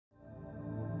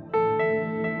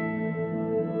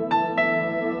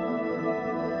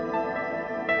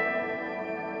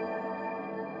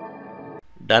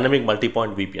Dynamic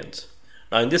Multipoint VPNs.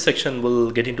 Now in this section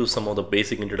we'll get into some of the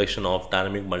basic introduction of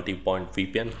Dynamic Multipoint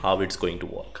VPN, how it's going to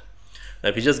work. Now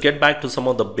if you just get back to some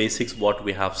of the basics what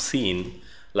we have seen,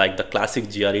 like the classic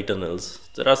GRE tunnels,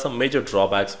 there are some major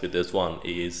drawbacks with this one.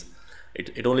 Is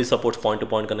it only supports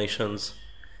point-to-point connections,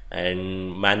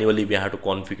 and manually we have to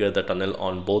configure the tunnel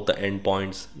on both the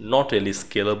endpoints, not really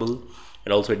scalable,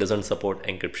 and also it doesn't support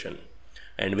encryption.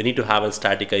 And we need to have a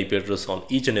static IP address on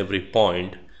each and every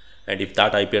point, and if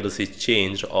that IP address is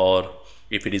changed, or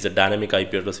if it is a dynamic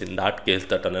IP address, in that case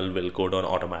the tunnel will go down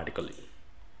automatically.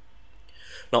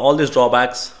 Now all these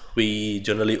drawbacks we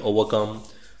generally overcome,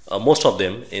 most of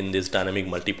them, in this dynamic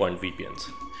multi-point VPNs.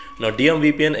 Now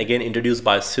DMVPN, again introduced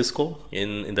by Cisco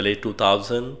in the late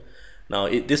 2000. Now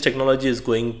this technology is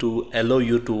going to allow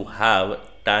you to have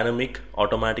dynamic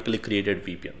automatically created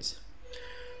VPNs.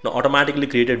 Now automatically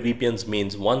created VPNs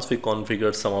means once we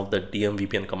configure some of the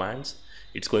DMVPN commands,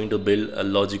 it's going to build a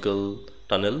logical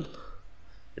tunnel.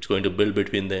 It's going to build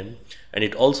between them, and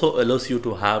it also allows you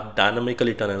to have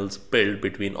dynamically tunnels built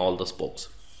between all the spokes.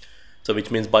 So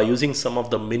which means by using some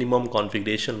of the minimum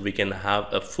configuration, we can have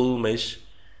a full mesh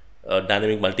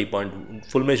dynamic multi-point.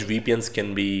 Full mesh VPNs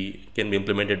can be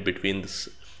implemented between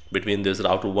this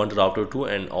router 1 to router 2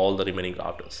 and all the remaining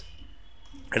routers.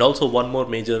 And also one more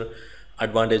major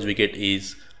advantage we get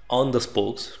is on the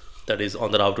spokes, that is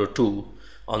on the router 2,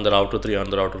 on the router 3, on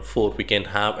the router 4, we can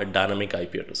have a dynamic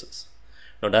IP addresses.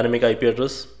 Now dynamic IP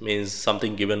address means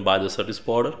something given by the service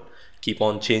provider, keep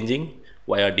on changing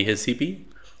via DHCP.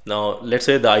 Now let's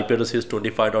say the IP address is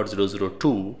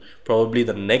 25.002, probably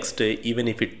the next day, even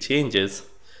if it changes,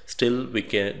 still the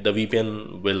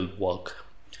VPN will work.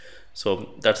 So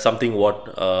that's something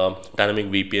what dynamic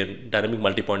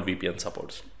multi-point VPN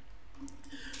supports.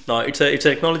 Now it's a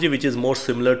technology which is more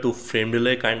similar to frame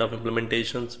relay kind of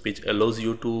implementations, which allows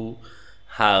you to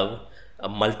have a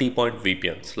multi-point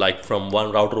VPNs. Like from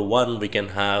one router 1, we can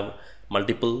have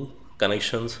multiple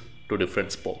connections to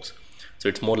different spokes. So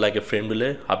it's more like a frame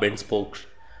relay, hub and spoke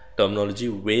terminology,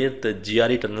 where the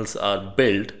GRE tunnels are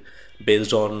built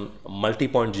based on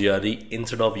multi-point GRE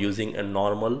instead of using a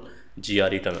normal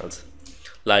GRE tunnels.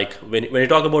 Like when you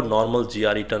talk about normal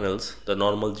GRE tunnels, the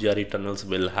normal GRE tunnels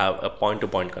will have a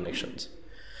point-to-point connections.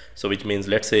 So which means,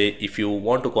 let's say if you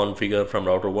want to configure from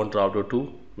router 1 to router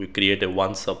 2, we create a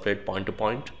one separate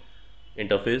point-to-point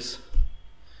interface,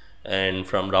 and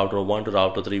from router 1 to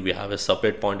router 3 we have a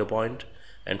separate point-to-point,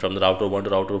 and from the router 1 to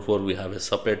router 4 we have a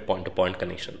separate point-to-point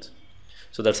connections.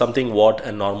 So that's something what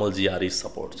a normal GRE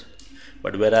supports.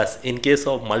 But whereas in case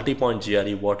of multi-point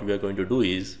GRE, what we are going to do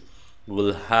is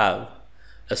we'll have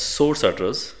a source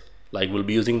address, like we'll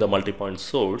be using the multi-point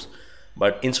source,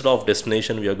 but instead of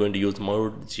destination we are going to use more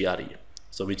GRE.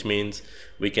 So which means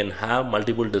we can have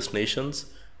multiple destinations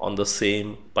on the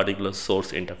same particular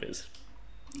source interface.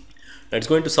 Now it's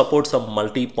going to support some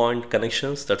multi-point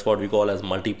connections, that's what we call as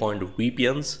multi-point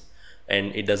VPNs,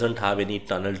 and it doesn't have any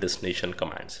tunnel destination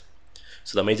commands.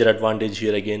 So the major advantage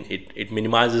here, again, it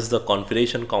minimizes the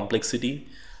configuration complexity.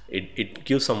 It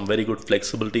gives some very good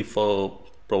flexibility for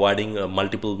providing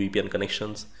multiple VPN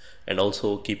connections and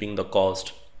also keeping the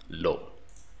cost low.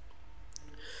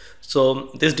 So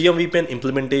this DMVPN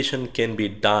implementation can be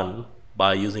done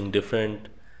by using different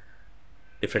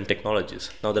technologies.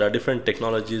 Now there are different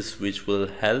technologies which will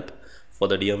help for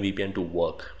the DMVPN to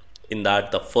work. In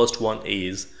that, the first one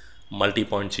is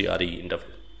multi-point GRE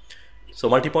interface. So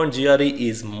multi-point GRE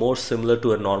is more similar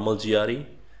to a normal GRE.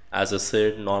 As I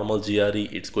said, normal GRE,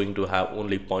 it's going to have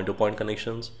only point-to-point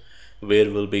connections, where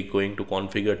we'll be going to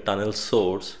configure tunnel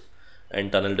source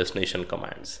and tunnel destination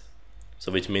commands.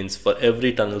 So which means for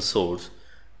every tunnel source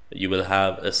you will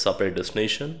have a separate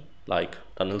destination, like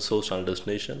tunnel source, tunnel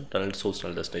destination, tunnel source,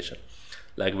 tunnel destination.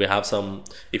 Like we have some,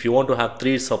 if you want to have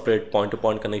 3 separate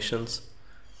point-to-point connections,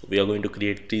 we are going to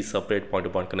create 3 separate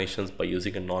point-to-point connections by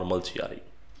using a normal GRE.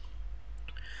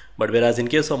 But whereas in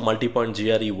case of multi-point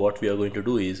GRE, what we are going to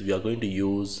do is we are going to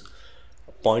use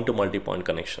point-to-multi-point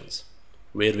connections,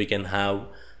 where we can have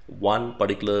one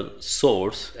particular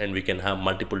source and we can have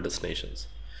multiple destinations.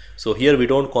 So here we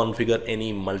don't configure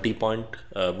any multi-point,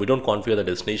 we don't configure the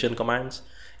destination commands.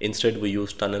 Instead we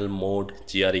use tunnel mode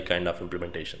GRE kind of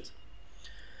implementations.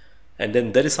 And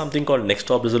then there is something called next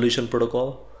hop resolution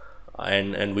protocol,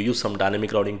 and we use some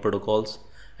dynamic routing protocols.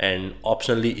 And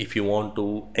optionally, if you want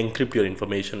to encrypt your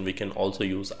information, we can also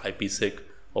use IPsec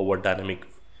over dynamic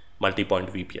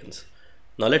multi-point VPNs.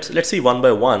 Now let's see one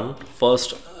by one.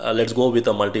 First, let's go with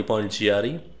a multi-point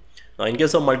GRE. Now in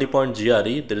case of multi-point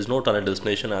GRE, there is no tunnel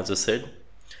destination, as I said.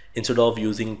 Instead of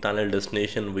using tunnel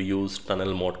destination, we use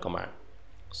tunnel mode command.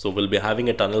 So we'll be having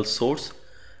a tunnel source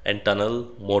and tunnel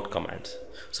mode commands.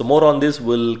 So more on this,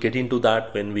 we'll get into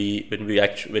that when we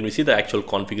see the actual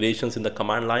configurations in the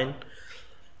command line.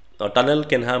 Now tunnel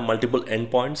can have multiple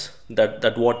endpoints.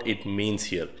 That what it means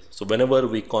here. So whenever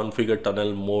we configure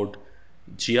tunnel mode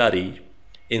GRE,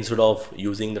 instead of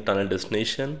using the tunnel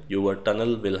destination, your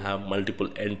tunnel will have multiple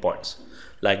endpoints.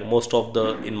 Like most of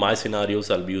in my scenarios,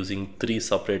 I'll be using 3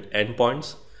 separate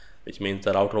endpoints, which means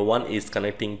the router 1 is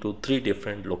connecting to 3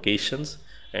 different locations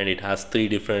and it has 3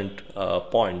 different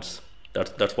points.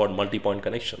 That's what multi-point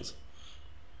connections.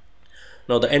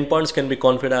 Now the endpoints can be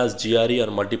configured as GRE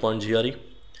or multi-point GRE.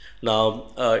 Now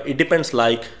it depends,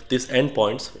 like these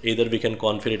endpoints, either we can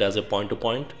configure it as a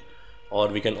point-to-point or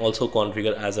we can also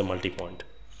configure as a multi-point.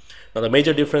 Now the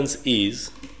major difference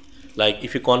is, like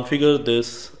if you configure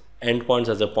this endpoints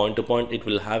as a point-to-point, it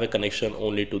will have a connection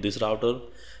only to this router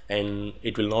and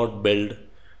it will not build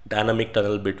dynamic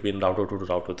tunnel between router 2 to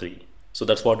router 3. So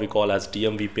that's what we call as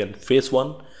DMVPN phase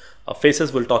 1.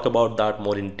 Phases, we'll talk about that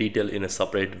more in detail in a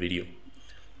separate video.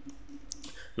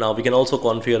 Now we can also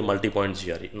configure multi-point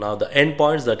GRE. Now the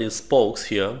endpoints, that is spokes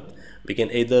here, we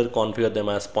can either configure them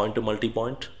as point to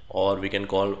multi-point or we can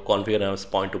configure them as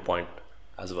point-to-point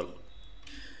as well.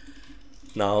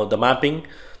 Now the mapping,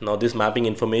 now this mapping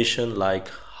information, like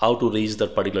how to reach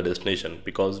that particular destination,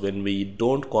 because when we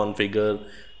don't configure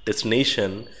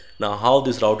destination, now how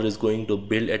this router is going to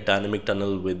build a dynamic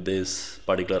tunnel with this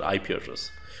particular IP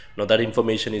address. Now that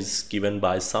information is given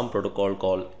by some protocol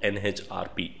called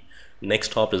NHRP,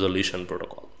 Next Hop Resolution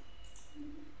Protocol.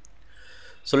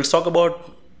 So let's talk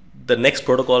about the next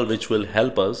protocol which will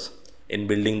help us in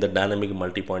building the dynamic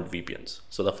multi-point VPNs.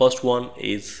 So the first one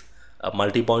is a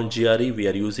multi-point GRE we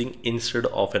are using instead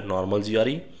of a normal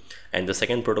GRE, and the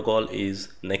second protocol is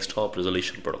Next Hop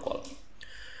Resolution Protocol.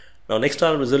 Now Next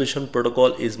Hop Resolution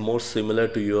Protocol is more similar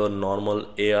to your normal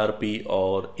ARP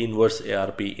or inverse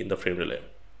ARP in the frame relay.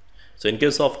 So in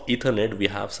case of Ethernet, we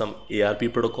have some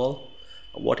ARP protocol.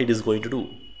 What it is going to do,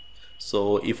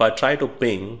 so if I try to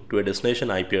ping to a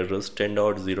destination IP address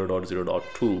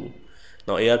 10.0.0.2,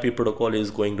 now ARP protocol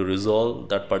is going to resolve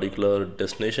that particular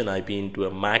destination IP into a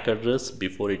MAC address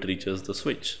before it reaches the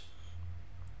switch.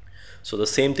 So the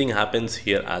same thing happens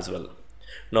here as well.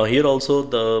 Now here also,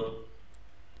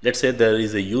 let's say there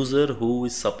is a user who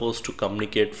is supposed to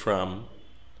communicate from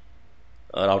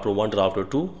router 1 to router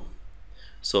 2.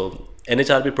 So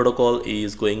NHRP protocol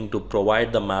is going to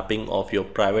provide the mapping of your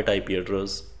private IP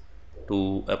address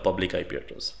to a public IP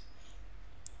address.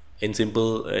 In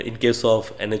case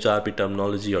of NHRP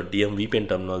terminology or DMVPN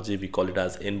terminology, we call it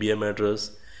as NBM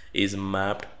address is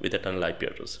mapped with a tunnel IP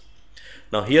address.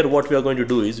 Now here what we are going to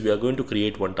do is we are going to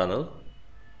create one tunnel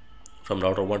from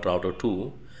router 1 to router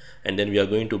 2, and then we are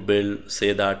going to build,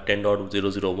 say that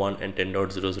 10.001 and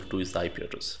 10.002 is the IP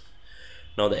address.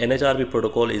 Now the NHRP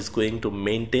protocol is going to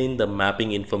maintain the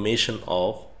mapping information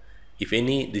of, if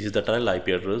any, this is the tunnel IP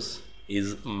address,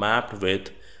 is mapped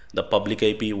with the public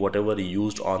IP whatever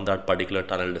used on that particular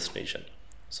tunnel destination.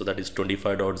 So that is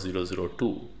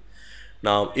 25.002.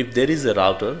 Now if there is a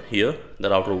router here, the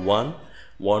router 1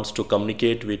 wants to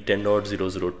communicate with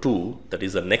 10.002, that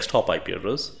is the next hop IP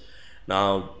address.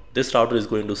 Now this router is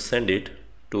going to send it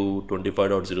to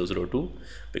 25.002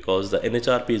 because the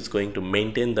NHRP is going to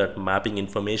maintain that mapping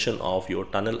information of your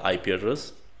tunnel IP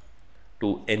address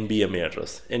to NBMA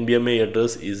address. NBMA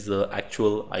address is the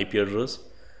actual IP address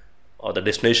or the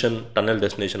destination, tunnel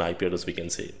destination IP address we can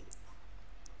say.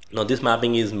 Now this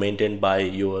mapping is maintained by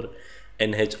your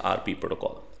NHRP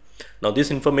protocol. Now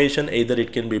this information, either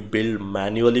it can be built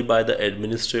manually by the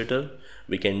administrator,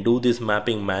 we can do this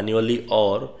mapping manually,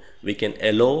 or we can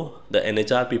allow the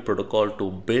NHRP protocol to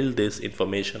build this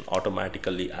information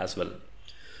automatically as well.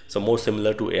 So more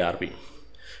similar to ARP.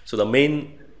 So the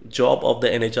main job of the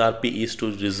NHRP is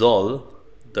to resolve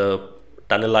the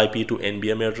tunnel IP to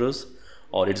NBM address,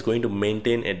 or it's going to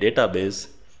maintain a database.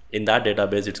 In that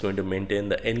database, it's going to maintain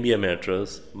the NBM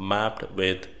address mapped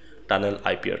with tunnel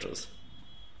IP address.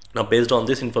 Now based on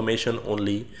this information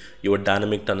only, your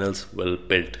dynamic tunnels will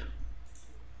build.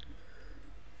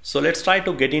 So let's try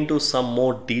to get into some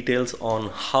more details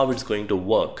on how it's going to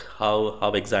work,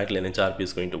 how exactly NHRP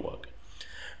is going to work.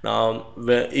 Now,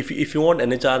 if you want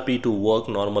NHRP to work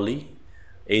normally,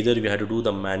 either we have to do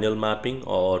the manual mapping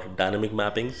or dynamic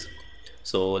mappings.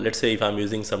 So let's say if I'm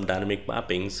using some dynamic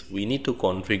mappings, we need to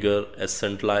configure a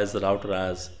centralized router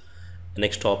as an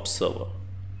next hop server.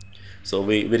 So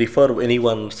we refer any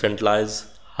one centralized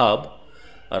hub,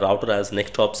 a router as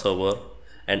next hop server,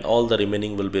 and all the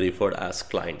remaining will be referred as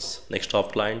clients, next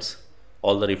hop clients,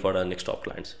 all the referred as next hop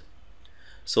clients.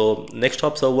 So next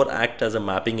hop server act as a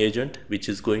mapping agent which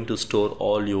is going to store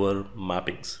all your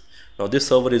mappings. Now this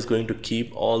server is going to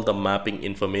keep all the mapping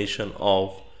information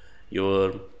of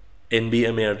your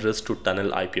NBMA address to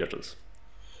tunnel IP address.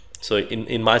 So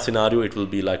in my scenario, it will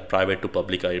be like private to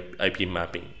public IP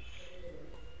mapping.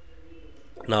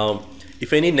 Now,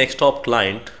 if any Nexthop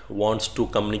client wants to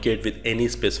communicate with any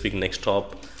specific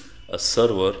Nexthop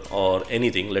server or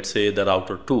anything, let's say the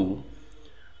router 2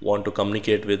 want to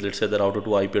communicate with, let's say the router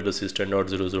 2 IP address is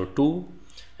 10.002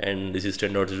 and this is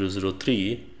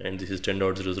 10.003 and this is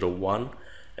 10.001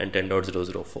 and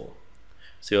 10.004.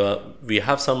 So we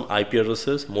have some IP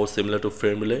addresses more similar to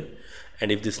formulae,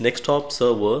 and if this Nexthop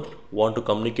server want to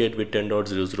communicate with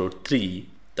 10.003,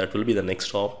 that will be the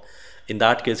Nexthop. In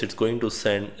that case, it's going to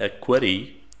send a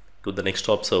query to the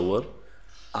Nexthop server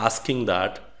asking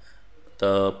that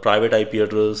the private IP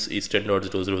address is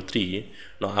 10.003.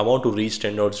 Now I want to reach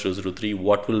 10.003.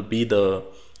 What will be the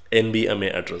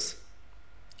NBMA address?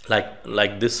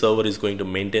 Like this server is going to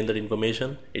maintain that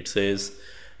information. It says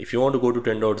if you want to go to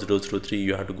 10.003,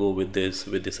 you have to go with this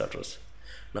address.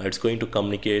 Now it's going to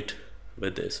communicate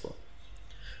with this one.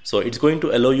 So it's going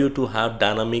to allow you to have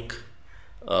dynamic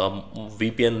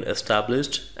VPN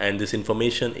established, and this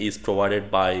information is provided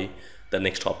by the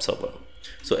Nexthop server.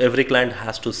 So every client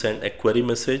has to send a query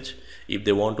message if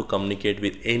they want to communicate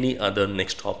with any other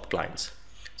Nexthop clients.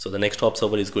 So the Nexthop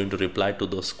server is going to reply to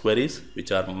those queries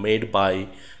which are made by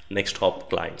Nexthop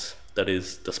clients, that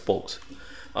is the spokes.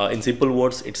 In simple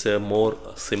words, it's a more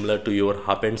similar to your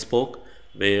hub and spoke,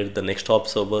 where the Nexthop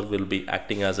server will be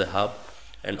acting as a hub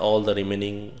and all the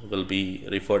remaining will be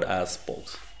referred as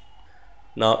spokes.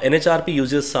 Now NHRP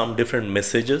uses some different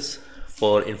messages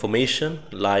for information,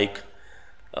 like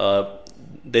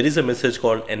there is a message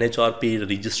called NHRP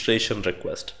registration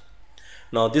request.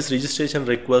 Now this registration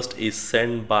request is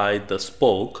sent by the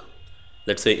spoke.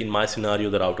 Let's say in my scenario,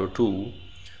 the router 2,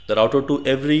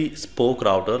 every spoke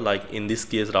router, like in this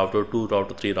case router 2,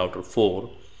 router 3, router 4,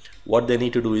 what they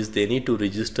need to do is they need to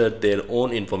register their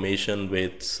own information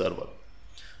with server.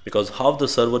 Because how the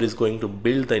server is going to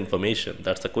build the information,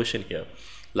 that's the question here.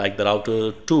 Like the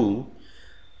router 2,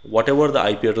 whatever the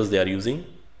IP address they are using,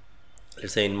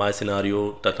 let's say in my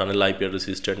scenario the tunnel IP address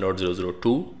is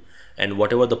 10.002, and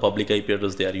whatever the public IP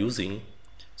address they are using,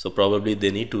 so probably they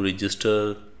need to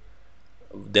register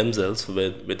themselves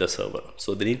with the server.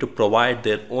 So they need to provide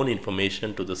their own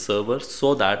information to the server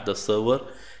so that the server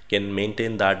can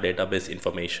maintain that database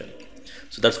information.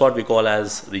 So that's what we call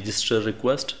as register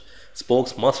request.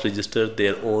 Spokes must register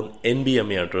their own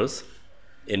NBMA address.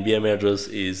 NBMA address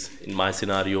is, in my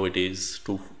scenario, it is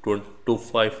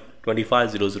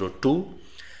 25002,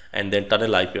 and then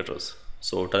tunnel IP address.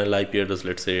 So tunnel IP address,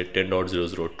 let's say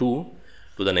 10.002 to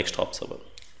the Nexthop server.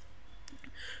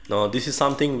 Now this is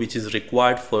something which is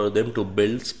required for them to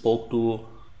build spoke to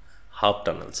hub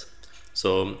tunnels.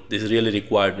 So this is really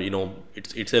required,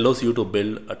 it allows you to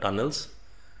build tunnels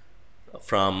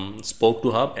from spoke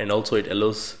to hub, and also it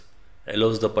allows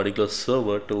the particular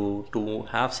server to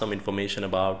have some information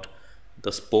about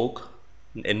the spoke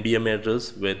NBMA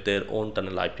address with their own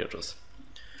tunnel IP address.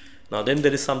 Now then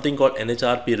there is something called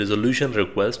NHRP resolution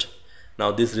request.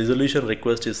 Now this resolution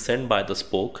request is sent by the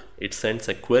spoke. It sends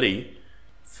a query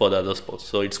for the other spokes.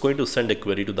 So it's going to send a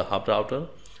query to the hub router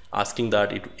asking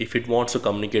that if it wants to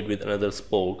communicate with another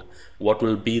spoke, what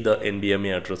will be the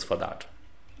NBMA address for that.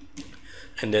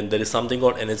 And then there is something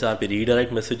called NHRP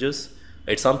redirect messages.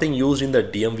 It's something used in the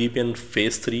DMVPN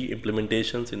phase 3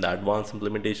 implementations. In the advanced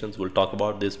implementations, we'll talk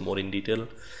about this more in detail,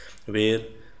 where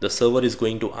the server is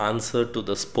going to answer to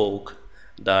the spoke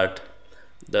that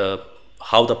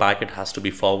how the packet has to be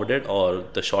forwarded, or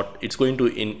it's going to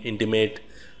intimate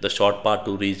the short path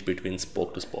to reach between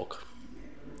spoke to spoke.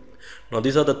 Now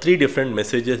these are the 3 different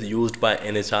messages used by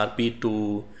NHRP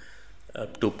to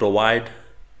provide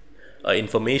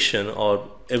information, or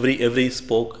every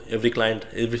spoke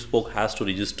has to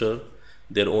register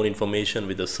their own information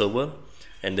with the server,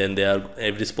 and then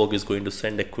every spoke is going to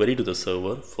send a query to the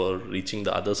server for reaching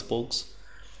the other spokes,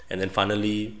 and then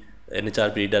finally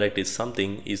NHRP redirect is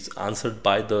answered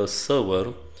by the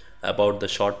server about the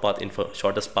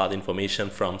shortest path information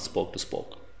from spoke to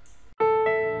spoke.